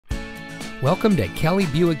Welcome to Kelley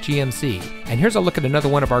Buick GMC, and here's a look at another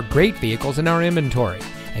one of our great vehicles in our inventory,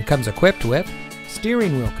 and comes equipped with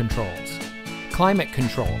steering wheel controls, climate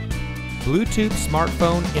control, Bluetooth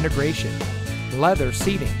smartphone integration, leather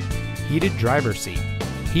seating, heated driver's seat,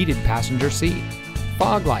 heated passenger seat,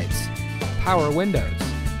 fog lights, power windows,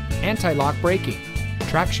 anti-lock braking,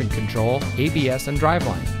 traction control, ABS and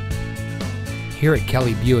driveline. Here at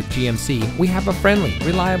Kelley Buick GMC, we have a friendly,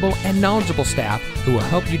 reliable, and knowledgeable staff who will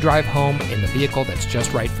help you drive home in the vehicle that's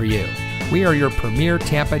just right for you. We are your premier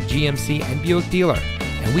Tampa GMC and Buick dealer,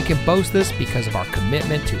 and we can boast this because of our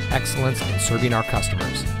commitment to excellence in serving our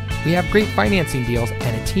customers. We have great financing deals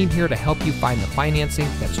and a team here to help you find the financing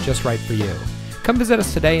that's just right for you. Come visit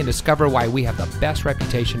us today and discover why we have the best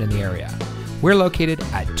reputation in the area. We're located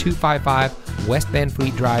at 255 West Van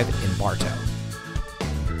Fleet Drive in Bartow.